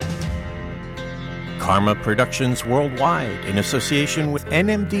Karma Productions Worldwide, in association with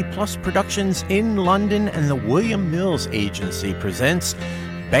NMD Plus Productions in London and the William Mills Agency, presents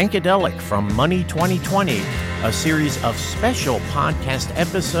Bankadelic from Money 2020, a series of special podcast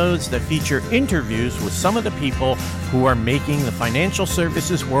episodes that feature interviews with some of the people who are making the financial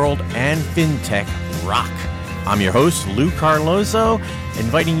services world and fintech rock. I'm your host, Lou Carlozo,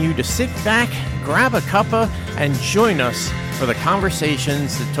 inviting you to sit back, grab a cuppa, and join us for the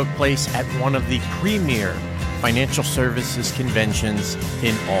conversations that took place at one of the premier financial services conventions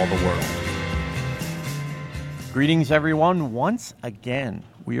in all the world. Greetings, everyone. Once again,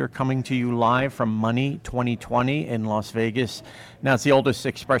 we are coming to you live from Money 2020 in Las Vegas. Now, it's the oldest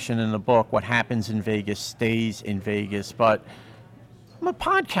expression in the book, what happens in Vegas stays in Vegas, but I'm a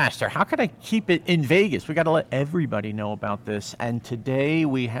podcaster. How can I keep it in Vegas? We got to let everybody know about this. And today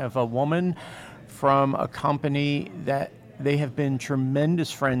we have a woman from a company that they have been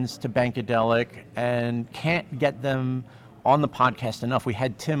tremendous friends to Bankadelic and can't get them on the podcast enough. We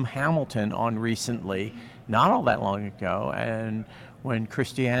had Tim Hamilton on recently, not all that long ago. And when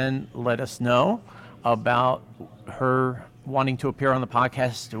Christiane let us know about her wanting to appear on the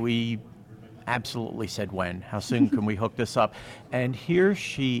podcast, we absolutely said when. How soon can we hook this up? And here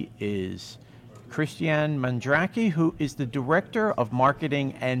she is, Christiane Mandraki, who is the Director of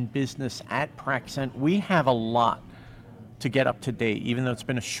Marketing and Business at Praxent. We have a lot to get up to date, even though it's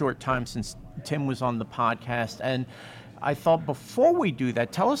been a short time since Tim was on the podcast. And I thought before we do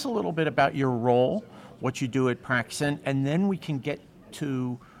that, tell us a little bit about your role, what you do at Praxent, and then we can get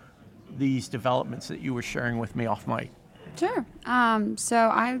to these developments that you were sharing with me off mic. Sure. So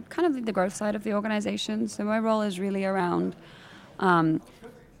I kind of lead the growth side of the organization. So my role is really around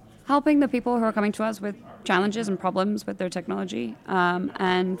helping the people who are coming to us with challenges and problems with their technology,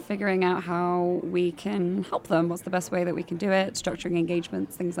 and figuring out how we can help them. What's the best way that we can do it, structuring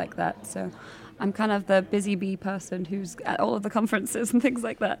engagements, things like that. So I'm kind of the busy bee person who's at all of the conferences and things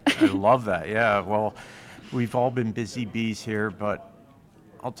like that. I love that. Yeah. Well, we've all been busy bees here, but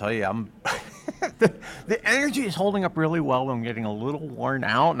I'll tell you, the energy is holding up really well. I'm getting a little worn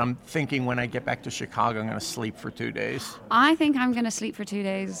out, and I'm thinking when I get back to Chicago, I'm going to sleep for 2 days. I think I'm going to sleep for 2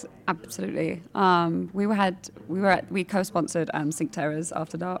 days. Absolutely. We co-sponsored Synctera's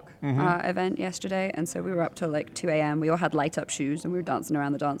After Dark event yesterday, and so we were up till like 2 a.m. We all had light up shoes, and we were dancing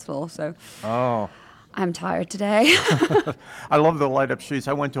around the dance floor. So. Oh. I'm tired today. I love the light up shoes.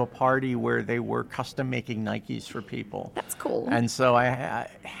 I went to a party where they were custom making Nikes for people. That's cool. And so I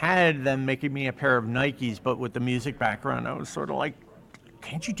had them making me a pair of Nikes, but with the music background, I was sort of like,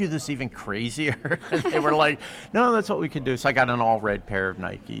 can't you do this even crazier? And they were like, no, that's what we can do. So I got an all red pair of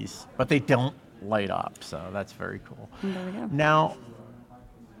Nikes, but they don't light up. So that's very cool. And there we go. Now,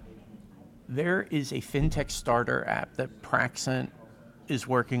 there is a fintech starter app that Praxent is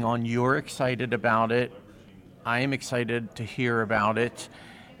working on. You're excited about it. I am excited to hear about it.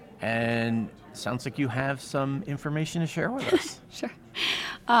 And it sounds like you have some information to share with us. Sure.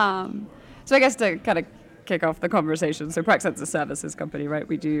 So I guess to kind of kick off the conversation, so Praxent's a services company, right?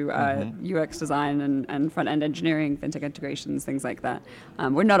 We do UX design and front-end engineering, fintech integrations, things like that.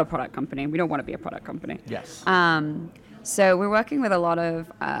 We're not a product company. We don't want to be a product company. Yes. So we're working with a lot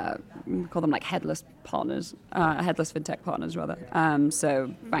of, we call them like headless partners, headless fintech partners rather.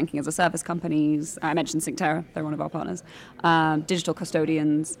 So banking as a service companies, I mentioned Synctera, they're one of our partners, digital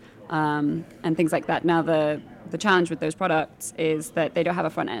custodians, and things like that. Now the challenge with those products is that they don't have a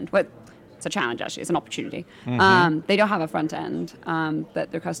front end. Well, it's a challenge actually, it's an opportunity. They don't have a front end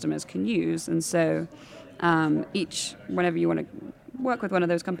that their customers can use. And so whenever you want to work with one of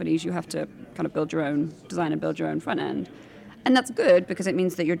those companies, you have to kind of design and build your own front end. And that's good because it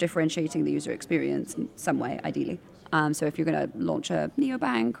means that you're differentiating the user experience in some way, ideally. So if you're going to launch a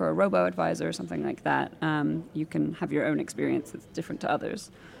neobank or a robo-advisor or something like that, you can have your own experience that's different to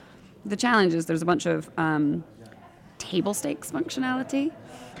others. The challenge is there's a bunch of table stakes functionality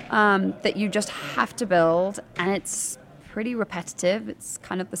that you just have to build, and it's pretty repetitive. It's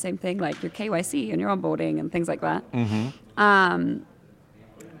kind of the same thing like your KYC and your onboarding and things like that.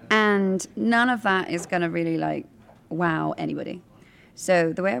 And none of that is going to really like wow anybody.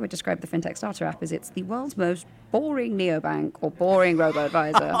 So the way I would describe the FinTech Starter app is it's the world's most boring neobank or boring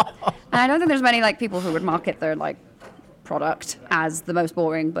robo-advisor. And I don't think there's many like people who would market their like product as the most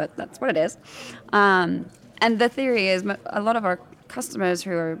boring, but that's what it is. And the theory is a lot of our customers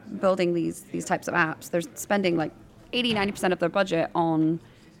who are building these types of apps, they're spending like 80-90% of their budget on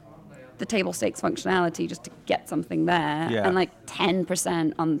the table stakes functionality just to get something there, and like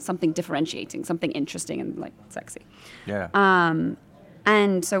 10% on something differentiating, something interesting and like sexy.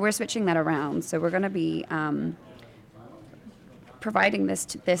 And so we're switching that around. So we're going to be providing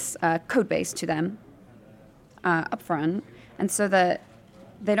this code base to them upfront, and so that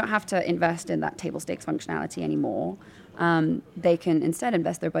they don't have to invest in that table stakes functionality anymore. They can instead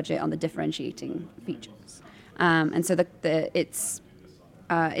invest their budget on the differentiating features. And so it's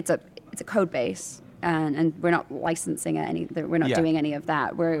a code base, and we're not licensing it we're not doing any of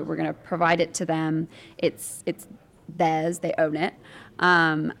that. We're going to provide it to them. It's theirs. They own it.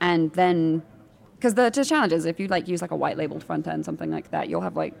 And then, because the challenge is, if you use a white labeled front end, something like that, you'll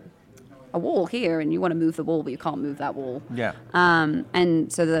have a wall here, and you want to move the wall, but you can't move that wall. Yeah.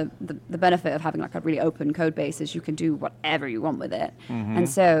 And so the benefit of having a really open code base is you can do whatever you want with it. Mm-hmm. And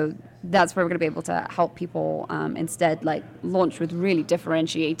so that's where we're going to be able to help people instead launch with really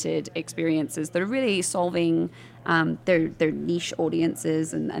differentiated experiences that are really solving their niche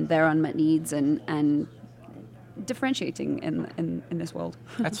audiences and their unmet needs and differentiating in this world.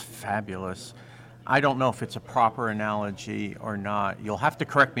 That's fabulous. I don't know if it's a proper analogy or not. You'll have to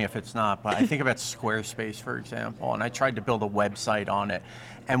correct me if it's not, but I think about Squarespace, for example, and I tried to build a website on it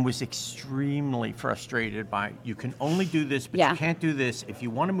and was extremely frustrated by, you can only do this, but you can't do this. If you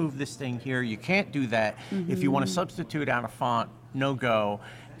want to move this thing here, you can't do that. Mm-hmm. If you want to substitute out a font, no go.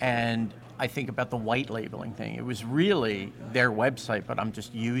 And I think about the white labeling thing. It was really their website, but I'm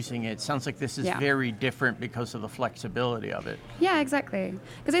just using it. It sounds like this is very different because of the flexibility of it. Yeah, exactly.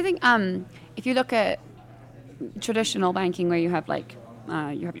 Because I think if you look at traditional banking, where you have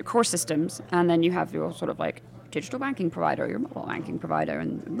you have your core systems, and then you have your sort of digital banking provider, your mobile banking provider,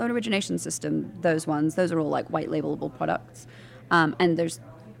 and loan origination system. Those are all white labelable products, and there's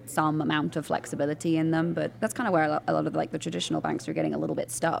some amount of flexibility in them, but that's kind of where a lot of the traditional banks are getting a little bit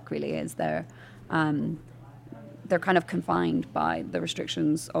stuck. Really, is they're kind of confined by the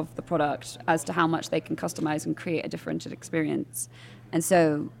restrictions of the product as to how much they can customize and create a differentiated experience. And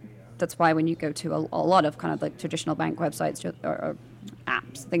so that's why when you go to a lot of traditional bank websites or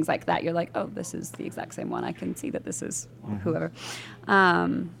apps, things like that, you're like, oh, this is the exact same one. I can see that this is whoever.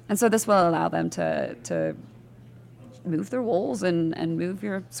 And so this will allow them to move their walls and move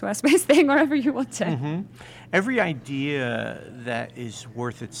your Squarespace thing wherever you want to. Mm-hmm. Every idea that is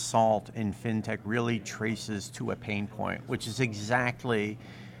worth its salt in fintech really traces to a pain point, which is exactly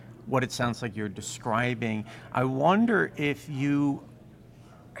what it sounds like you're describing. I wonder if you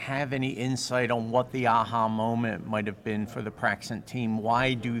have any insight on what the aha moment might have been for the Praxent team.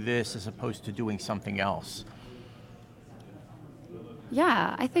 Why do this as opposed to doing something else?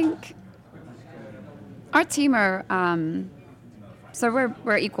 Yeah, I think our team are, so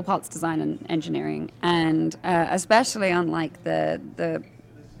we're equal parts design and engineering, and especially on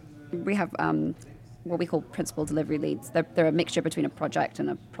we have what we call principal delivery leads. They're a mixture between a project and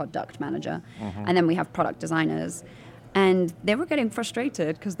a product manager, and then we have product designers, and they were getting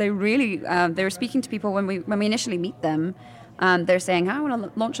frustrated because they really they were speaking to people when we initially meet them. They're saying, I want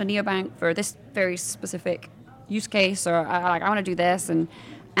to launch a neobank for this very specific use case, or I want to do this,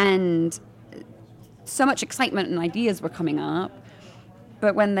 and so much excitement and ideas were coming up,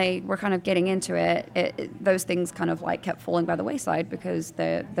 but when they were kind of getting into it, those things kind of kept falling by the wayside because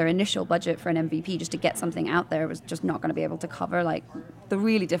their initial budget for an MVP just to get something out there was just not going to be able to cover the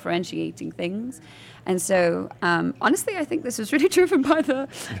really differentiating things. And so honestly, I think this is really driven by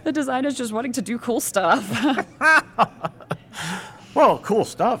the designers just wanting to do cool stuff. Well, cool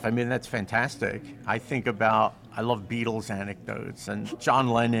stuff. I mean, that's fantastic. I love Beatles anecdotes, and John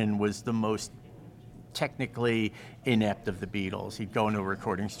Lennon was the most technically inept of the Beatles. He'd go into a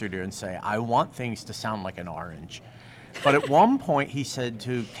recording studio and say, I want things to sound like an orange. But at one point he said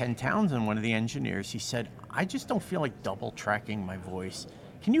to Ken Townsend, one of the engineers, he said, I just don't feel like double tracking my voice.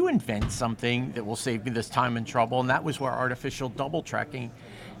 Can you invent something that will save me this time and trouble? And that was where artificial double tracking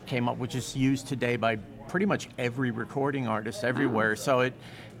came up, which is used today by pretty much every recording artist everywhere. So it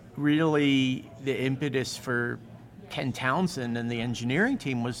really, the impetus for Ken Townsend and the engineering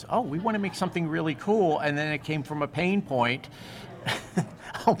team was, we want to make something really cool. And then it came from a pain point,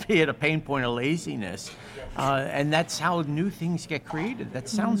 albeit a pain point of laziness. And that's how new things get created. That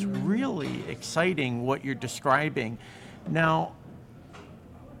sounds really exciting, what you're describing. Now,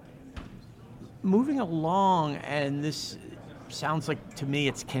 moving along, and this sounds like to me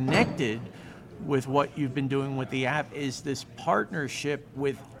it's connected with what you've been doing with the app, is this partnership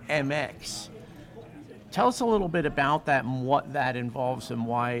with MX. Tell us a little bit about that and what that involves and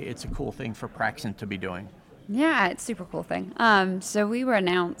why it's a cool thing for Praxent to be doing. Yeah, it's a super cool thing. So we were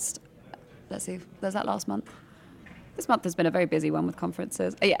announced, let's see, was that last month? This month has been a very busy one with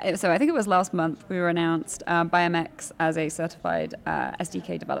conferences. So I think it was last month we were announced by MX as a certified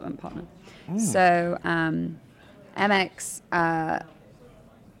SDK development partner. So MX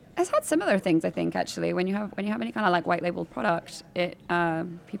It's had similar things, I think. Actually, when you have any kind of like white labeled product, it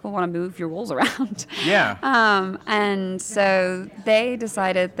people want to move your walls around. Yeah. And so they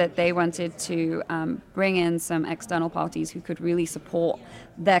decided that they wanted to bring in some external parties who could really support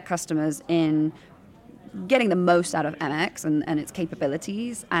their customers in getting the most out of MX and its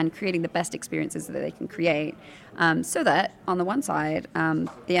capabilities and creating the best experiences that they can create, so that on the one side,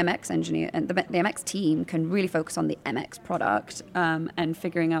 the MX engineer and the MX team can really focus on the MX product and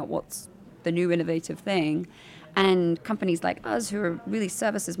figuring out what's the new innovative thing. And companies like us who are really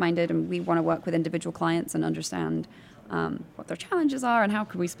services minded and we want to work with individual clients and understand what their challenges are and how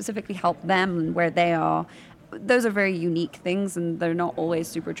can we specifically help them and where they are. Those are very unique things, and they're not always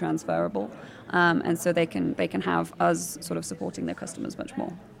super transferable. And so they can have us sort of supporting their customers much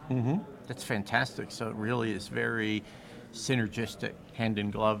more. Mm-hmm. That's fantastic. So it really is very synergistic, hand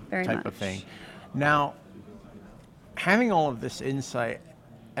in glove type of thing. Now, having all of this insight,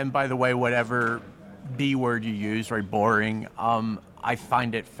 and by the way, whatever B word you use, right, boring, I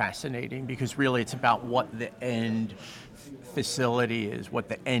find it fascinating because really it's about what the end facility is, what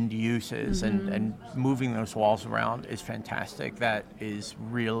the end use is, and moving those walls around is fantastic. That is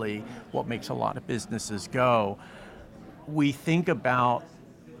really what makes a lot of businesses go. We think about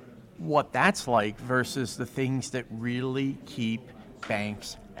what that's like versus the things that really keep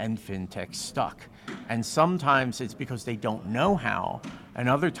banks and fintechs stuck. And sometimes it's because they don't know how, and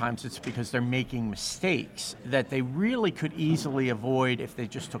other times it's because they're making mistakes that they really could easily avoid if they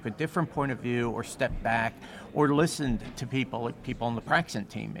just took a different point of view or stepped back or listened to people, like people on the Praxent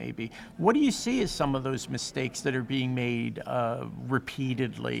team maybe. What do you see as some of those mistakes that are being made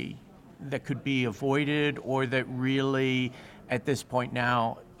repeatedly that could be avoided, or that really at this point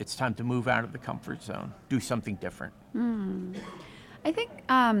now it's time to move out of the comfort zone, do something different? I think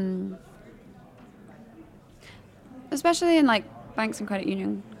especially in like banks and credit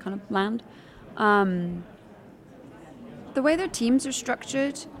union kind of land, the way their teams are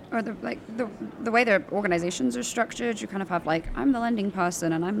structured, or the way their organizations are structured, you kind of have like, I'm the lending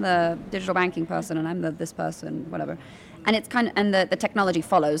person and I'm the digital banking person and I'm the this person, whatever. And it's kind of, and the technology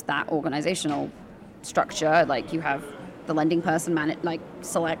follows that organizational structure. Like you have the lending person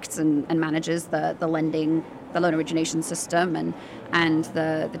selects and manages the loan origination system, and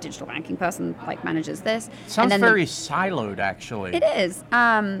the digital banking person like manages this. Sounds very siloed, actually. It is,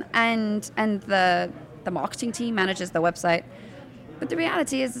 and the marketing team manages the website. But the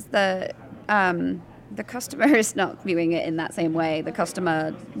reality is the customer is not viewing it in that same way. The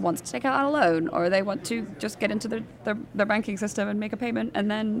customer wants to take out a loan, or they want to just get into their banking system and make a payment, and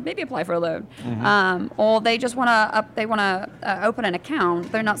then maybe apply for a loan. Or they just want to open an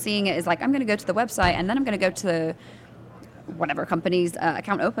account. They're not seeing it as like, I'm going to go to the website, and then I'm going to go to whatever company's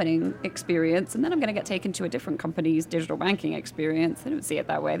account opening experience, and then I'm going to get taken to a different company's digital banking experience. They don't see it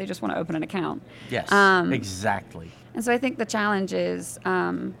that way. They just want to open an account. Yes, exactly. And so I think the challenge is,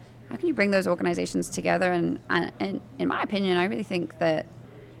 how can you bring those organizations together? And in my opinion, I really think that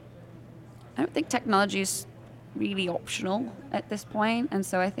I don't think technology is really optional at this point. And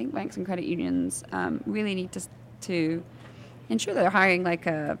so I think banks and credit unions really need to ensure they're hiring like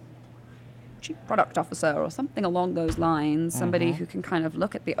a chief product officer or something along those lines, somebody who can kind of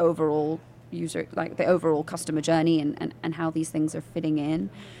look at the overall user, like the overall customer journey and how these things are fitting in,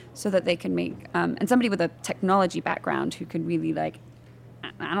 so that they can make, and somebody with a technology background who can really like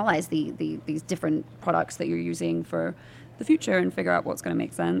analyze these different products that you're using for the future and figure out what's going to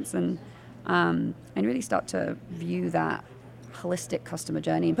make sense, and really start to view that holistic customer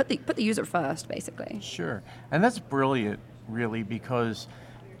journey and put the user first, basically. Sure, and that's brilliant, really, because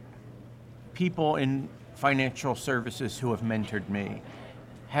people in financial services who have mentored me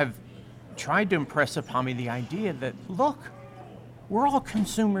have tried to impress upon me the idea that, look, we're all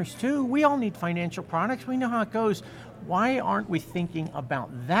consumers too. We all need financial products. We know how it goes. Why aren't we thinking about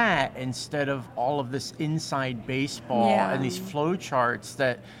that instead of all of this inside baseball and these flow charts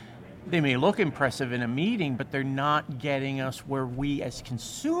that they may look impressive in a meeting, but they're not getting us where we as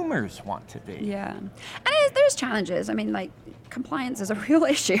consumers want to be? Yeah. And there's challenges. I mean, like, compliance is a real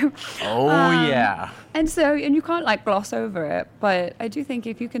issue. Oh, yeah. And you can't, like, gloss over it. But I do think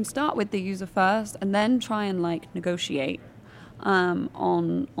if you can start with the user first and then try and, like, negotiate on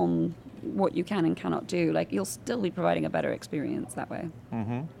what you can and cannot do, like, you'll still be providing a better experience that way.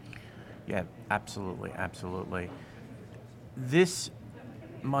 Yeah, absolutely. This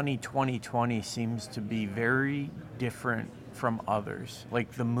Money 2020 seems to be very different from others.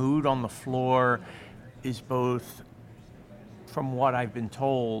 Like, the mood on the floor is both, from what I've been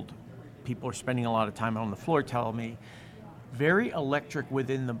told, people are spending a lot of time on the floor telling me, very electric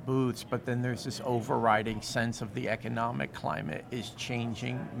within the booths, but then there's this overriding sense of the economic climate is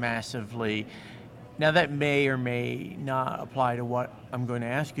changing massively. Now, that may or may not apply to what I'm going to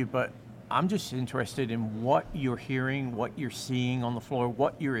ask you, but I'm just interested in what you're hearing, what you're seeing on the floor,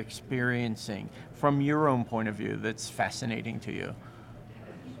 what you're experiencing from your own point of view that's fascinating to you.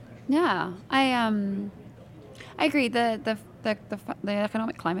 Yeah, I agree. The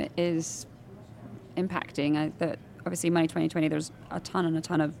economic climate is impacting. Obviously, Money 2020. There's a ton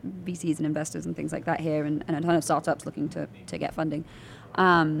of VCs and investors and things like that here, and a ton of startups looking to get funding.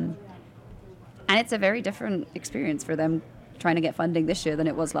 And it's a very different experience for them trying to get funding this year than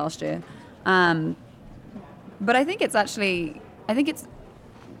it was last year. But I think it's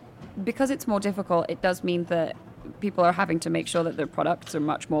because it's more difficult. It does mean that people are having to make sure that their products are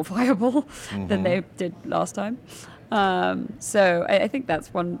much more viable than they did last time. So I think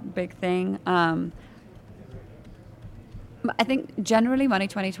that's one big thing. I think generally Money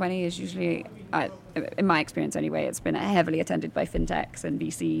 2020 is usually, in my experience anyway, it's been heavily attended by fintechs and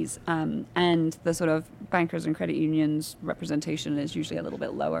VCs, and the sort of bankers and credit unions representation is usually a little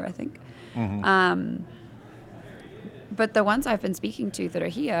bit lower, I think. But the ones I've been speaking to that are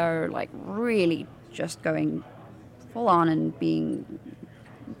here are like really just going full on and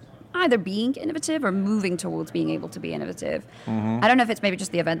either being innovative or moving towards being able to be innovative. I don't know if it's maybe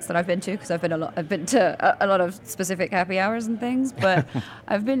just the events that I've been to, because I've been to a lot of specific happy hours and things, but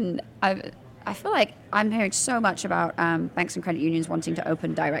I feel like I'm hearing so much about banks and credit unions wanting to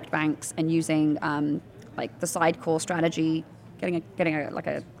open direct banks and using like the side core strategy, getting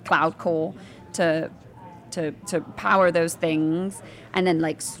a cloud core to power those things, and then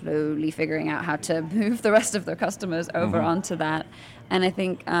like slowly figuring out how to move the rest of their customers over onto that. And I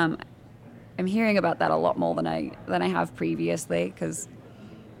think I'm hearing about that a lot more than I have previously, because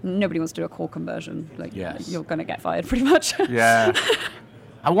nobody wants to do a core conversion. Like, you're going to get fired pretty much. Yeah.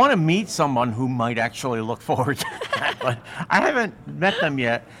 I want to meet someone who might actually look forward to that, but I haven't met them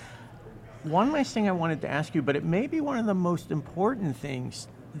yet. One last thing I wanted to ask you, but it may be one of the most important things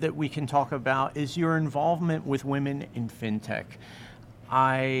that we can talk about, is your involvement with women in fintech.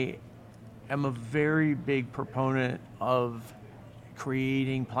 I am a very big proponent of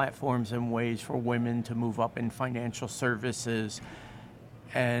creating platforms and ways for women to move up in financial services,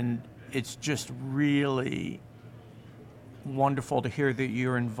 and it's just really wonderful to hear that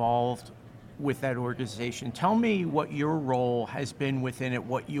you're involved with that organization. Tell me what your role has been within it,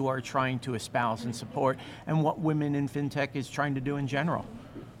 what you are trying to espouse and support, and what Women in Fintech is trying to do in general.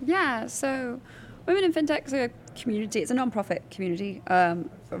 Yeah, so Women in Fintech is a community. It's a non-profit community of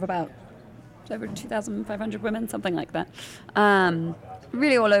about over 2,500 women, something like that,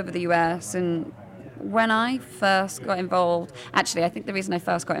 really all over the US. And when I first got involved, actually, I think the reason I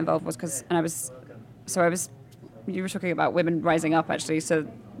first got involved was because you were talking about women rising up, actually. So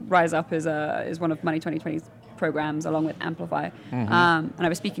Rise Up is one of Money 2020's programs, along with Amplify. And I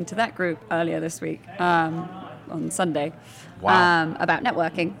was speaking to that group earlier this week on Sunday. Wow. About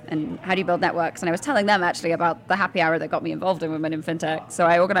networking and how do you build networks. And I was telling them actually about the happy hour that got me involved in Women in Fintech. So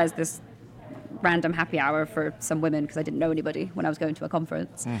I organized this random happy hour for some women because I didn't know anybody when I was going to a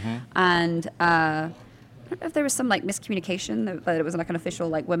conference. And I don't know if there was some like miscommunication that it was like an official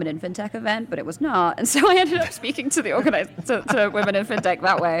like Women in Fintech event, but it was not. And so I ended up speaking to the to Women in Fintech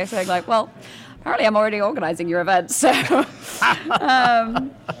that way, saying like, well, apparently I'm already organizing your event. So,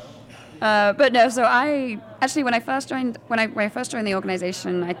 but no. So I actually, when I first joined the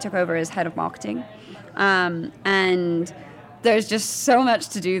organization, I took over as head of marketing, and there's just so much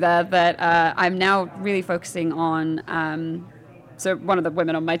to do there that I'm now really focusing on. So one of the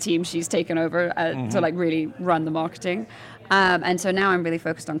women on my team, she's taken over to like really run the marketing. And so now I'm really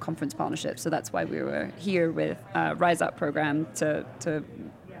focused on conference partnerships. So that's why we were here with Rise Up program to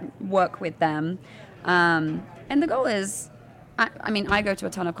work with them. And the goal is, I go to a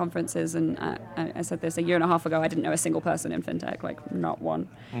ton of conferences, and I said this a year and a half ago, I didn't know a single person in fintech, like not one.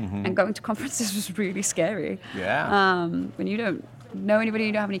 And going to conferences was really scary. Yeah. When you don't know anybody,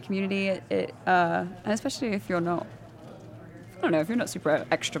 you don't have any community, and especially if you're not, I don't know, if you're not super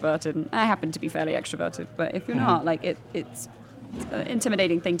extroverted, and I happen to be fairly extroverted, but if you're not, like it's an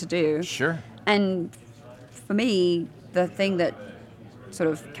intimidating thing to do. Sure. And for me, the thing that sort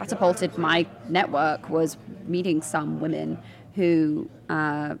of catapulted my network was meeting some women who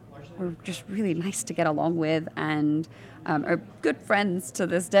were just really nice to get along with and are good friends to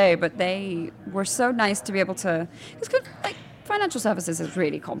this day, but they were so nice to be able to, it's good, like, financial services is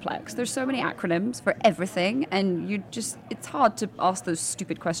really complex. There's so many acronyms for everything, and it's hard to ask those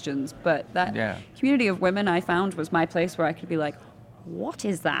stupid questions. But that community of women I found was my place where I could be like, what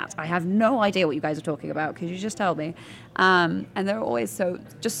is that? I have no idea what you guys are talking about. Could you just tell me? And they're always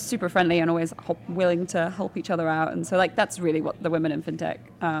just super friendly and always willing to help each other out. And so like that's really what the Women in FinTech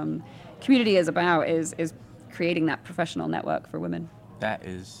community is about, is creating that professional network for women. That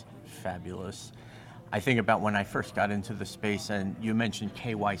is fabulous. I think about when I first got into the space, and you mentioned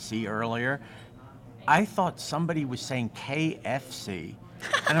KYC earlier. I thought somebody was saying KFC.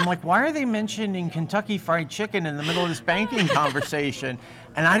 And I'm like, why are they mentioning Kentucky Fried Chicken in the middle of this banking conversation?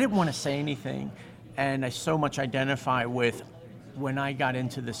 And I didn't want to say anything. And I so much identify with when I got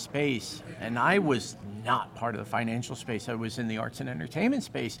into the space, and I was not part of the financial space, I was in the arts and entertainment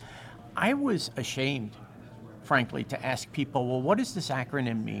space. I was ashamed, frankly, to ask people, well, what does this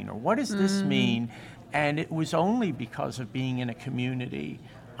acronym mean? Or what does this mean? And it was only because of being in a community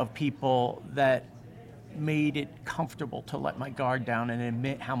of people that made it comfortable to let my guard down and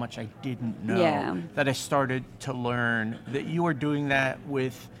admit how much I didn't know, that I started to learn. That you are doing that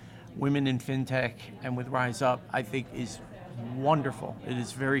with Women in FinTech and with Rise Up, I think is wonderful. It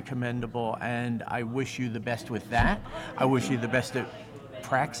is very commendable, and I wish you the best with that. I wish you the best at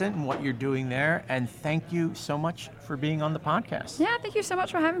Praxent and what you're doing there, and thank you so much for being on the podcast. Yeah, thank you so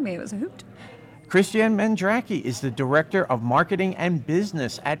much for having me. It was a hoot. Christiane Mandraki is the Director of Marketing and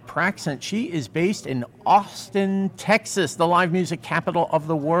Business at Praxent. She is based in Austin, Texas, the live music capital of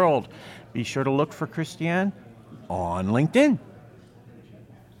the world. Be sure to look for Christiane on LinkedIn.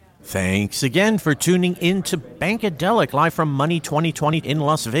 Thanks again for tuning in to Bankadelic, live from Money 2020 in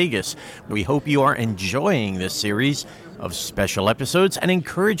Las Vegas. We hope you are enjoying this series of special episodes and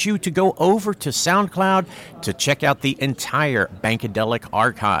encourage you to go over to SoundCloud to check out the entire Bankadelic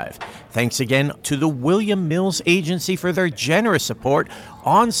archive. Thanks again to the William Mills Agency for their generous support,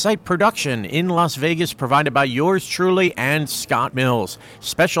 on-site production in Las Vegas provided by yours truly and Scott Mills.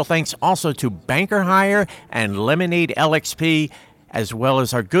 Special thanks also to Banker Hire and Lemonade LXP, as well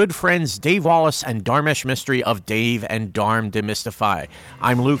as our good friends Dave Wallace and Dharmesh Mistry of Dave and Dharm Demystify.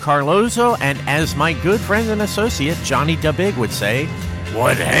 I'm Lou Carlozo, and as my good friend and associate Johnny Dubig would say,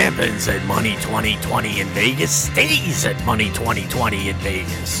 what happens at Money 2020 in Vegas stays at Money 2020 in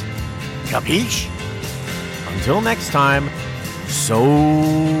Vegas. Capiche? Until next time, so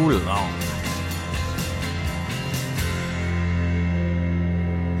long.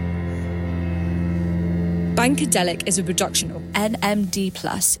 Bankadelic is a production of NMD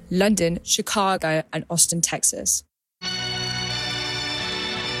Plus, London, Chicago, and Austin, Texas.